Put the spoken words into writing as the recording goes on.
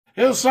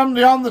Here's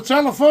somebody on the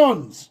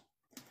telephones.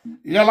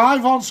 You're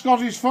live on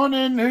Scotty's Phone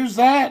In. Who's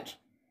that?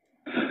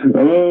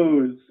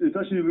 Hello, it's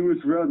actually Lewis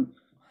Rance,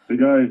 the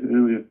guy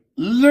earlier.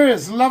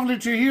 Lewis, lovely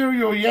to hear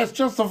you. Yes,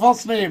 just the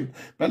first name,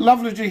 but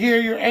lovely to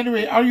hear you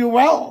anyway. Are you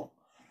well?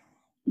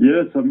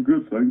 Yes, I'm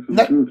good, thanks.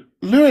 I'm good.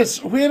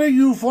 Lewis, where are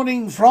you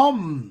phoning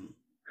from?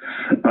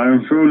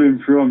 I'm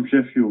phoning from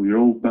Sheffield, your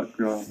old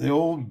background. The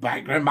old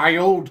background, my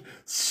old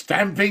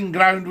stamping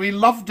ground. We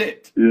loved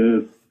it.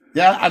 Yes.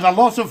 Yeah, and a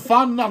lot of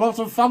fun,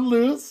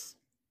 Lewis.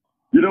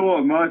 You know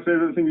what, my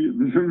favourite thing,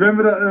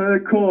 remember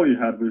that call you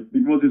had with,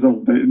 what's his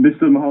old name,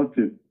 Mr.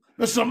 Martin?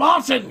 Mr.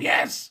 Martin,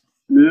 yes.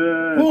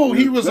 Yeah. Oh,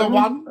 he was the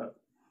one.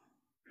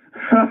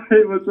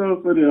 It was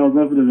so funny, I was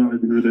laughing about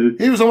it the other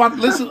day. He was the one.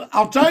 Listen,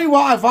 I'll tell you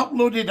what I've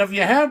uploaded. Have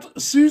you heard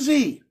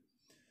Susie?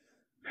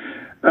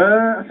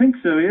 I think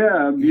so,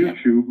 yeah, on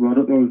YouTube, I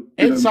don't know.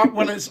 It's up,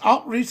 well, it's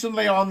up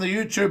recently on the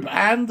YouTube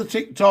and the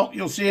TikTok.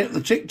 You'll see it,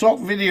 the TikTok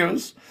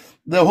videos.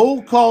 The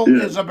whole call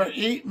is about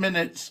 8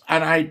 minutes,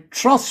 and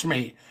trust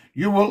me,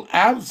 you will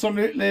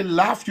absolutely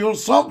laugh your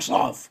socks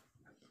off.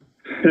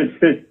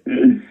 Yeah,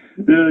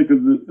 because,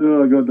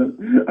 oh god,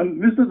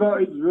 and Mr.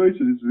 Martin's voice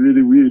is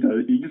really weird.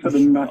 He just had a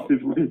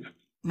massive voice.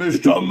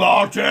 Mr.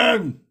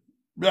 Martin!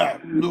 Yeah,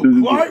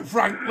 look, quite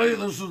frankly,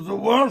 this is the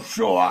worst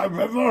show I've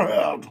ever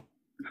heard.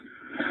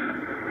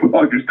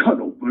 I just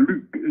cannot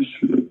believe this.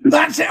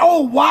 That's it.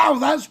 Oh, wow,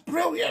 that's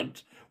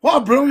brilliant.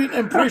 What a brilliant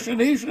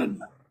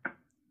impersonation.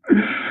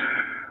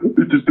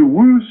 It is the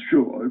worst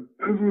show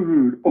I've ever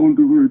heard on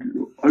the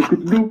radio. I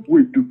could not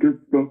wait to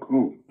get back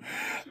home.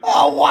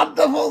 Oh,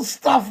 wonderful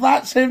stuff.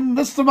 That's him,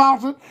 Mr.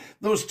 Martin.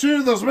 There was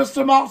two. There's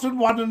Mr. Martin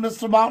 1 and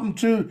Mr. Martin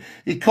 2.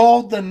 He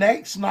called the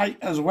next night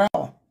as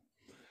well.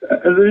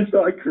 And then he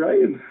started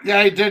crying.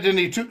 Yeah, he did, and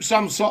he took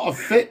some sort of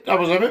fit. I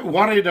was a bit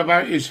worried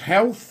about his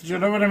health. Do you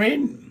know what I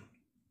mean?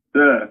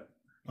 Yeah.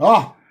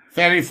 Oh,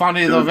 very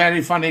funny, though.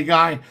 Very funny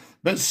guy.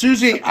 But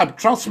Susie,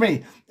 trust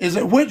me,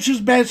 which is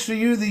best for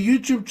you, the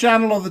YouTube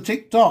channel or the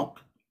TikTok?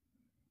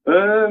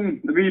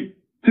 YouTube,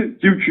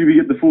 you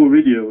get the full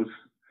videos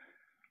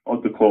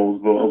of the calls,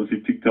 but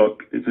obviously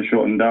TikTok, it's a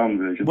shortened down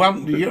version. Well,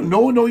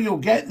 no, you'll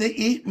get the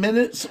 8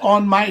 minutes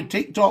on my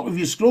TikTok. If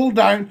you scroll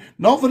down,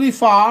 not very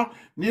far,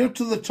 near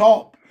to the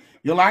top,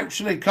 you'll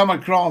actually come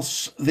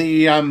across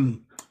the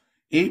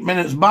 8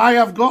 minutes. Bye,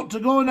 I've got to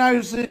go now,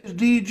 says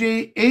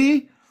DJ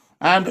A.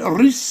 And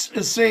Reese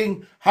is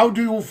saying, how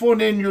do you phone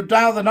in? You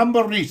dial the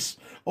number, Reese.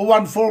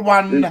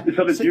 0141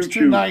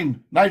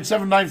 629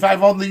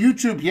 9795 on the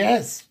YouTube.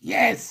 Yes,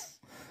 yes.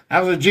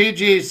 As a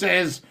JJ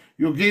says,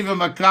 you gave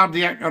him a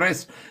cardiac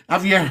arrest.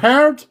 Have you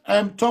heard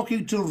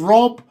talking to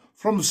Rob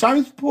from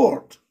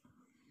Southport?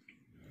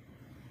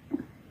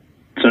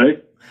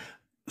 Sorry?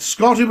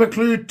 Scottie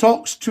McCLUE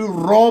talks to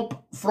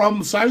Rob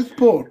from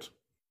Southport.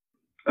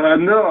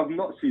 No, I've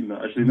not seen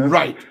that, actually. No.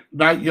 Right.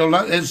 Now,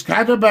 it's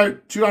had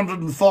about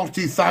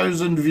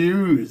 240,000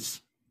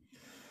 views.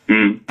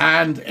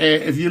 And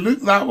if you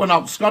look that one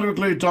up, Scottie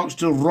McCLUE talks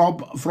to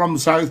Rob from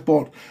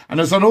Southport.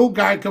 And as an old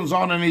guy comes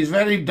on and he's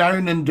very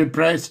down and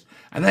depressed,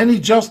 and then he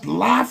just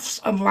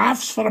laughs and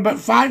laughs for about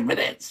 5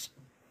 minutes.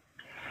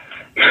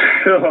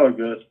 Oh,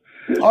 good.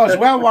 Oh, it's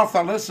well worth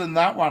a listen,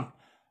 that one.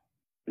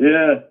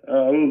 Yeah,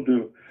 I will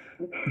do.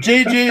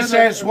 JJ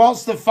says,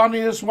 what's the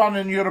funniest one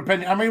in your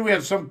opinion? I mean, we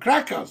had some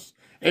crackers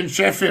in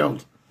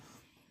Sheffield.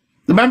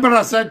 Remember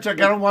I said to a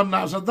girl one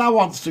night, I said, that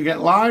wants to get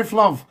live,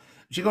 love.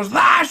 She goes,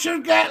 that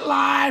should get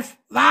live.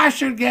 That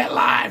should get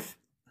live.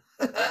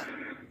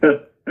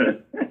 Good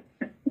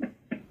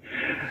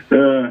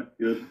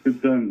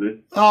time,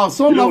 dude. Oh,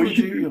 so lovely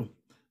to you.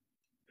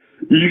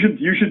 You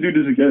should do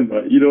this again,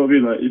 right? You know what I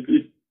mean? Like,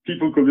 if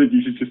people come in,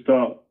 you should just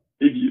start.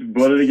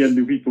 But then again,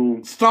 do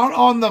people start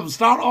on them?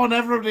 Start on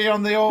everybody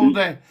on the old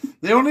day.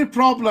 The only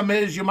problem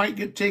is you might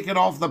get taken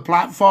off the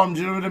platform.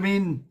 Do you know what I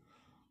mean?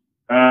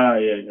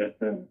 Yeah.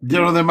 Do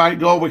you know they might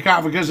go? We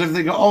can't because if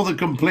they got all the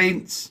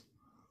complaints.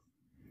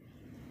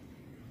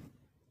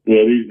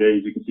 Yeah, these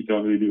days you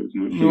can't really do as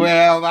much.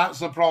 Well, that's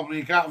the problem.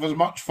 You can't have as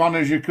much fun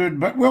as you could,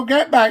 but we'll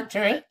get back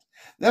to it.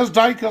 There's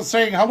Dyker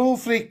saying hello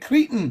for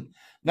Cretan.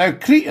 Now,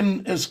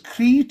 Cretan is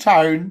Cree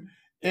Town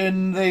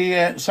in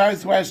the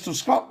southwest of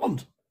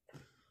Scotland.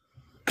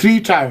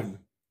 Cretan.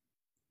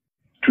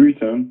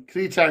 Cretan.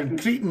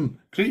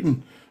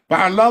 But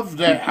I loved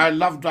it. I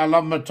loved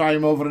my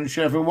time over in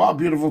Sheffield. What a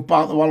beautiful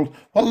part of the world.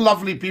 What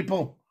lovely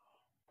people.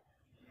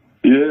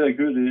 Yeah,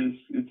 good.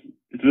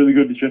 It's really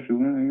good in Sheffield.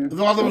 Yeah.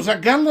 Well, there was a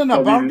girl in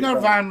a burger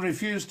van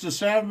refused to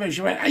serve me.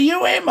 She went, are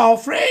you him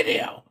off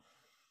radio?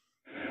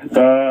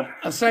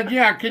 I said,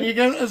 yeah, can you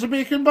get us a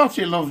bacon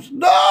butty, love?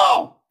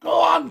 No! Go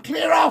on,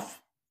 clear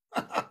off.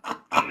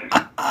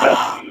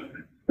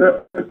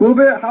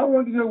 Well, how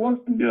long ago was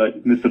it? Yeah,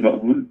 like, Mr.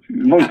 Martin, a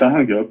long time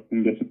ago,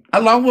 I'm guessing.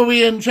 How long were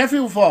we in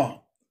Sheffield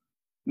for?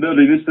 No,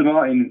 the Mr.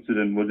 Martin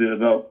incident, was it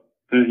about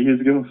 30 years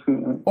ago?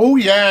 Oh,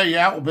 yeah,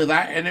 it'll be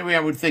that. Anyway, I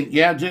would think,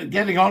 yeah,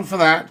 getting on for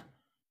that.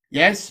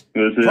 Yes,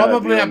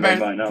 probably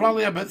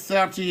about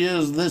 30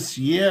 years this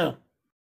year.